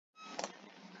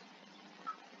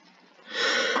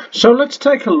So let's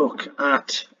take a look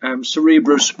at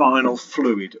cerebrospinal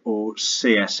fluid, or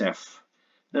CSF.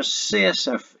 Now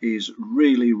CSF is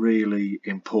really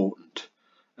important.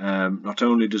 Not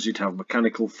only does it have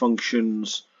mechanical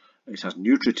functions, it has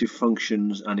nutritive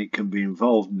functions, and it can be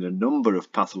involved in a number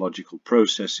of pathological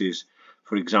processes.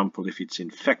 For example, if it's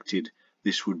infected,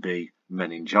 this would be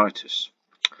meningitis.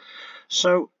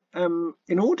 So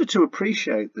in order to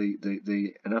appreciate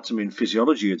the anatomy and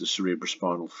physiology of the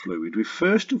cerebrospinal fluid, we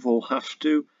first of all have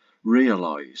to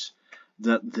realise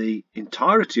that the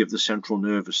entirety of the central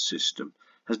nervous system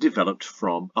has developed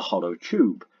from a hollow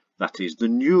tube, that is the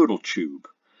neural tube.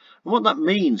 And what that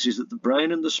means is that the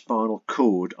brain and the spinal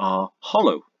cord are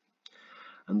hollow.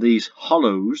 And these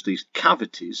hollows, these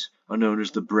cavities, are known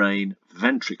as the brain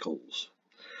ventricles.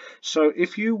 So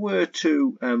if you were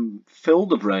to fill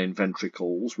the brain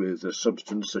ventricles with a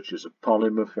substance such as a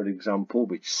polymer, for example,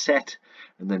 which set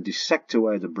and then dissect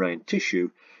away the brain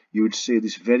tissue, you would see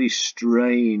this very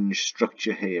strange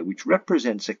structure here, which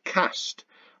represents a cast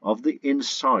of the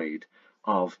inside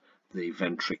of the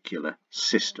ventricular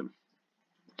system.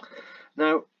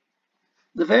 Now,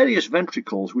 the various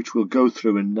ventricles, which we'll go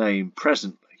through and name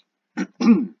presently,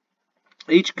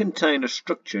 each contain a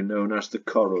structure known as the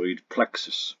choroid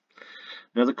plexus.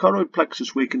 Now the choroid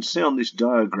plexus we can see on this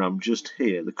diagram just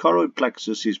here. The choroid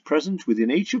plexus is present within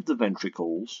each of the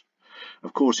ventricles.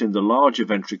 Of course, in the larger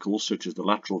ventricles, such as the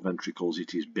lateral ventricles,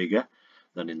 it is bigger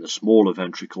than in the smaller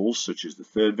ventricles, such as the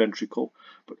third ventricle.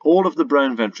 But all of the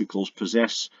brain ventricles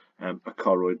possess a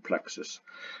choroid plexus.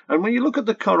 And when you look at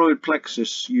the choroid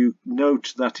plexus, you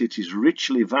note that it is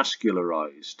richly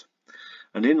vascularized.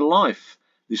 And in life,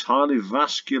 this highly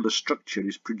vascular structure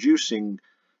is producing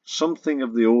something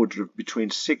of the order of between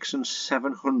 600 and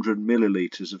 700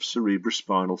 milliliters of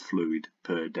cerebrospinal fluid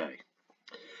per day.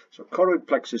 So choroid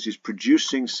plexus is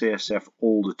producing CSF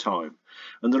all the time.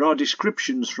 And there are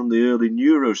descriptions from the early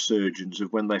neurosurgeons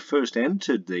of when they first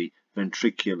entered the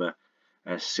ventricular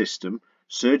system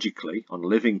surgically on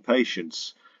living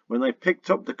patients. When they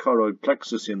picked up the choroid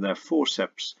plexus in their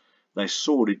forceps, they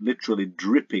saw it literally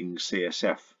dripping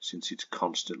CSF, since it's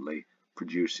constantly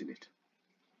producing it.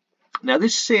 Now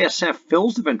this CSF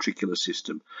fills the ventricular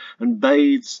system and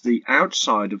bathes the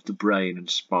outside of the brain and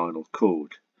spinal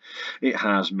cord. It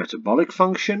has metabolic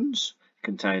functions,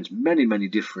 contains many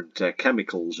different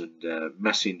chemicals and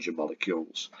messenger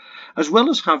molecules, as well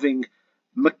as having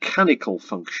mechanical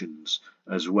functions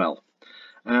as well.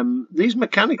 These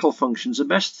mechanical functions are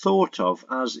best thought of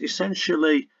as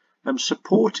essentially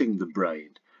supporting the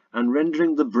brain and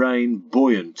rendering the brain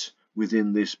buoyant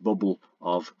within this bubble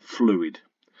of fluid.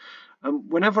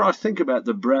 And whenever I think about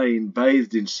the brain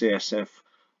bathed in CSF,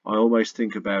 I always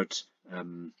think about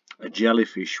a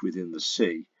jellyfish within the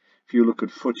sea. If you look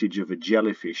at footage of a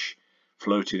jellyfish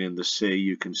floating in the sea,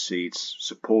 you can see it's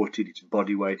supported, its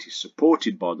body weight is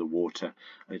supported by the water,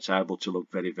 and it's able to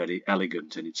look very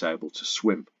elegant, and it's able to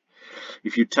swim.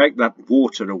 If you take that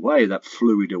water away, that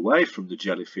fluid away from the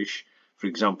jellyfish, for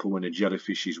example, when a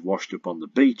jellyfish is washed up on the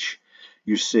beach,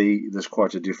 you see there's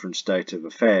quite a different state of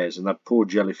affairs, and that poor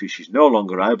jellyfish is no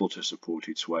longer able to support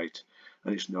its weight,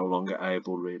 and it's no longer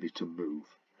able really to move.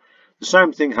 The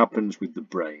same thing happens with the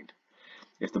brain.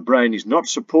 If the brain is not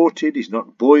supported, is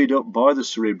not buoyed up by the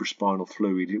cerebrospinal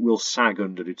fluid, it will sag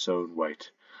under its own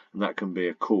weight, and that can be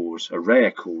a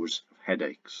rare cause of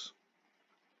headaches.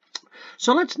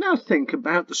 So let's now think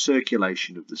about the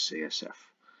circulation of the CSF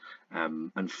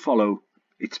and follow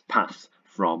its path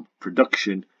from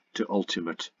production to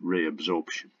ultimate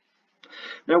reabsorption.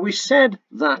 Now we said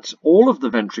that all of the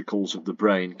ventricles of the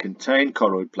brain contain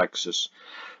choroid plexus,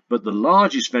 but the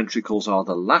largest ventricles are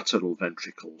the lateral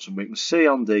ventricles, and we can see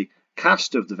on the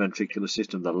cast of the ventricular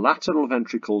system the lateral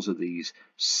ventricles are these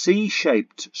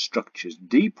C-shaped structures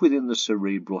deep within the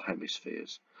cerebral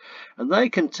hemispheres, and they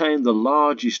contain the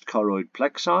largest choroid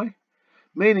plexi,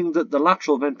 meaning that the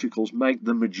lateral ventricles make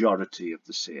the majority of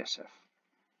the CSF.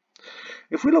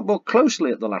 If we look more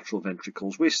closely at the lateral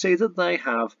ventricles, we see that they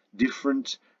have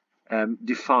different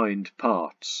defined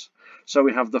parts. So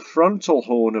we have the frontal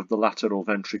horn of the lateral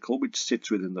ventricle, which sits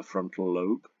within the frontal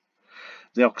lobe,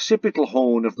 the occipital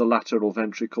horn of the lateral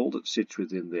ventricle that sits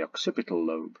within the occipital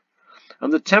lobe,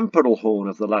 and the temporal horn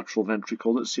of the lateral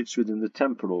ventricle that sits within the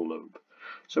temporal lobe.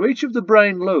 So each of the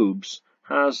brain lobes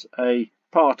has a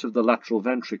part of the lateral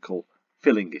ventricle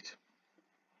filling it.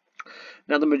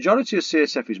 Now the majority of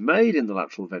CSF is made in the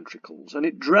lateral ventricles, and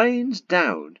it drains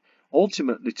down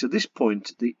ultimately to this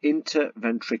point, the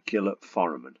interventricular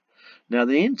foramen. Now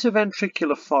the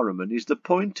interventricular foramen is the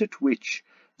point at which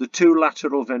the two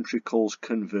lateral ventricles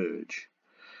converge.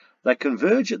 They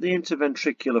converge at the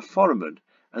interventricular foramen,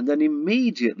 and then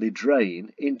immediately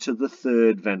drain into the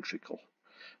third ventricle.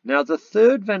 Now the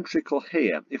third ventricle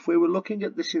here, if we were looking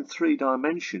at this in 3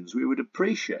 dimensions, we would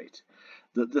appreciate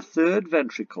that the third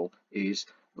ventricle is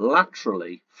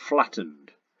laterally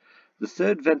flattened. The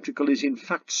third ventricle is in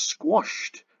fact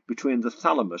squashed between the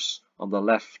thalamus on the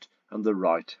left and the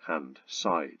right hand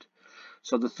side.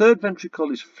 So the third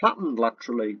ventricle is flattened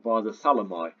laterally by the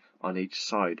thalami on each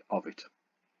side of it.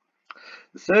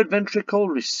 The third ventricle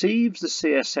receives the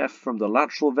CSF from the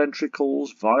lateral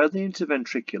ventricles via the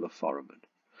interventricular foramen,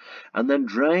 and then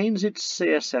drains its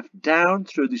CSF down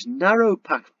through this narrow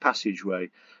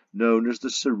passageway known as the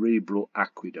cerebral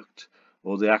aqueduct,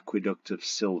 or the aqueduct of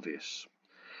Sylvius.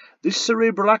 This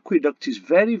cerebral aqueduct is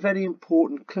very, very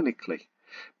important clinically,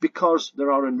 because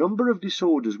there are a number of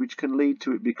disorders which can lead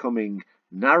to it becoming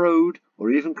narrowed or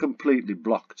even completely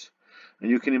blocked. And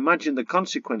you can imagine the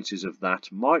consequences of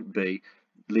that might be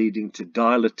leading to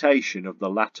dilatation of the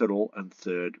lateral and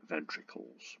third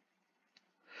ventricles.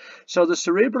 So the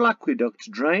cerebral aqueduct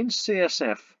drains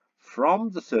CSF from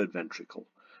the third ventricle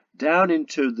down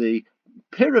into the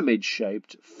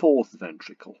pyramid-shaped fourth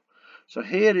ventricle. So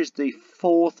here is the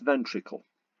fourth ventricle.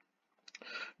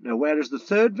 Now, whereas the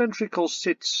third ventricle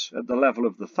sits at the level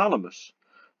of the thalamus,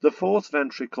 the fourth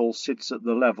ventricle sits at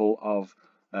the level of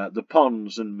the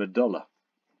pons and medulla.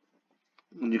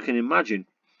 And you can imagine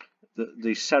that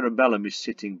the cerebellum is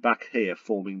sitting back here,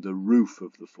 forming the roof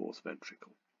of the fourth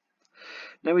ventricle.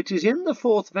 Now, it is in the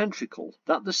fourth ventricle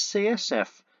that the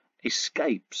CSF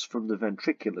escapes from the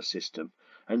ventricular system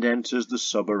and enters the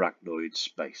subarachnoid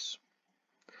space.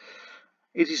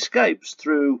 It escapes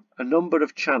through a number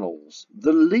of channels,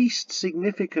 the least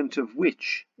significant of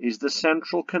which is the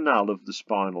central canal of the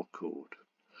spinal cord.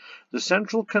 The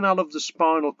central canal of the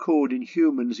spinal cord in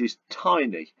humans is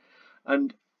tiny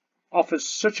and offers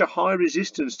such a high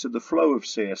resistance to the flow of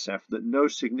CSF that no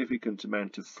significant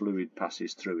amount of fluid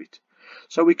passes through it.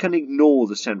 So we can ignore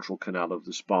the central canal of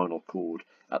the spinal cord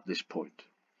at this point.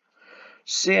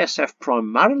 CSF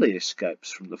primarily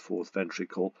escapes from the fourth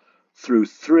ventricle through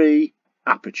 3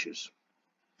 apertures.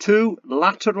 2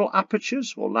 lateral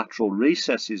apertures, or lateral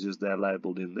recesses as they're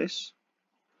labelled in this,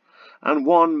 and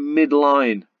 1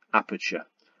 midline aperture,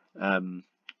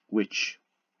 which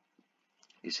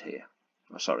is here.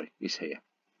 Is here.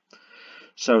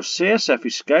 So CSF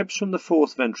escapes from the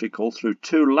fourth ventricle through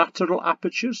 2 lateral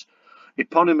apertures,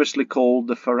 eponymously called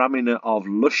the foramina of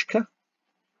Luschka,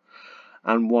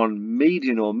 and 1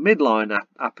 median or midline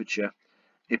aperture,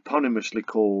 eponymously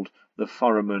called the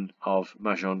foramen of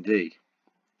Magendie.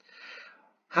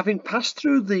 Having passed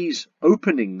through these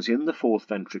openings in the fourth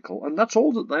ventricle, and that's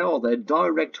all that they are, they're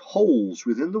direct holes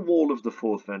within the wall of the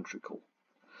fourth ventricle,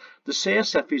 the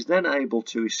CSF is then able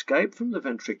to escape from the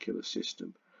ventricular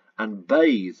system and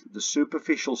bathe the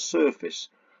superficial surface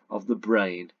of the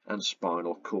brain and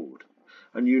spinal cord.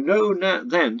 And you know now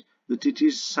then that it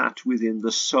is sat within the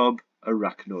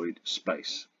subarachnoid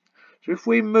space. So if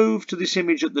we move to this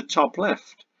image at the top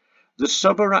left, the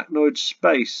subarachnoid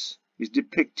space is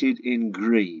depicted in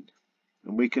green,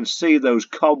 and we can see those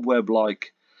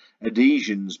cobweb-like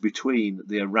adhesions between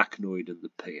the arachnoid and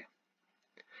the pia.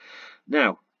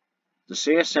 Now, the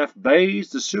CSF bathes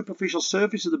the superficial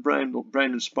surface of the brain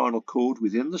and spinal cord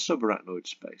within the subarachnoid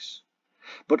space,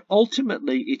 but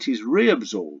ultimately it is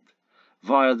reabsorbed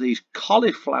via these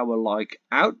cauliflower-like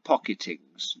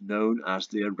outpocketings known as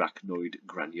the arachnoid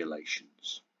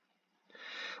granulations.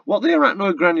 What the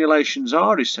arachnoid granulations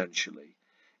are essentially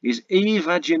is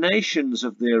evaginations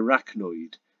of the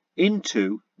arachnoid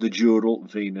into the dural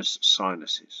venous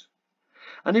sinuses.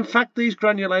 And in fact, these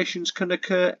granulations can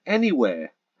occur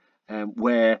anywhere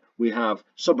where we have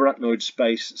subarachnoid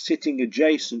space sitting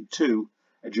adjacent to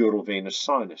a dural venous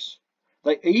sinus.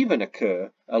 They even occur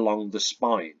along the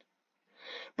spine,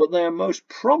 but they are most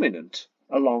prominent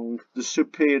along the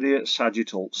superior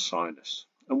sagittal sinus,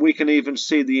 and we can even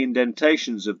see the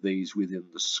indentations of these within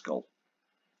the skull.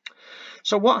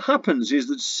 So what happens is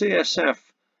that CSF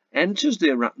enters the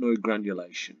arachnoid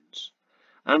granulations,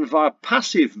 and via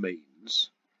passive means,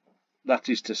 that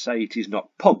is to say it is not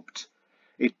pumped,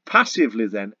 it passively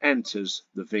then enters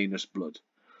the venous blood.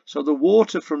 So the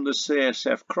water from the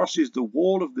CSF crosses the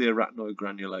wall of the arachnoid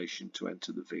granulation to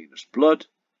enter the venous blood.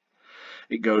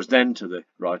 It goes then to the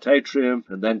right atrium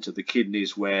and then to the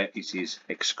kidneys, where it is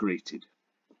excreted.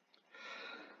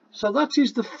 So that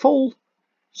is the full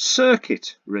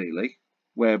circuit really,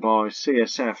 whereby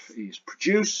CSF is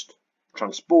produced,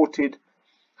 transported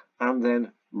and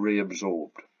then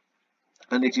reabsorbed.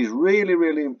 And it is really,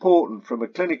 really important from a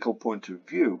clinical point of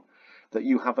view that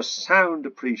you have a sound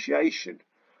appreciation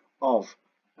of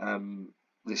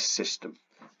this system,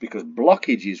 because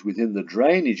blockages within the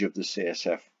drainage of the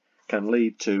CSF can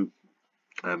lead to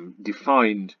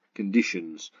defined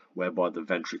conditions whereby the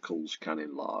ventricles can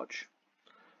enlarge.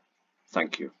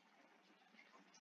 Thank you.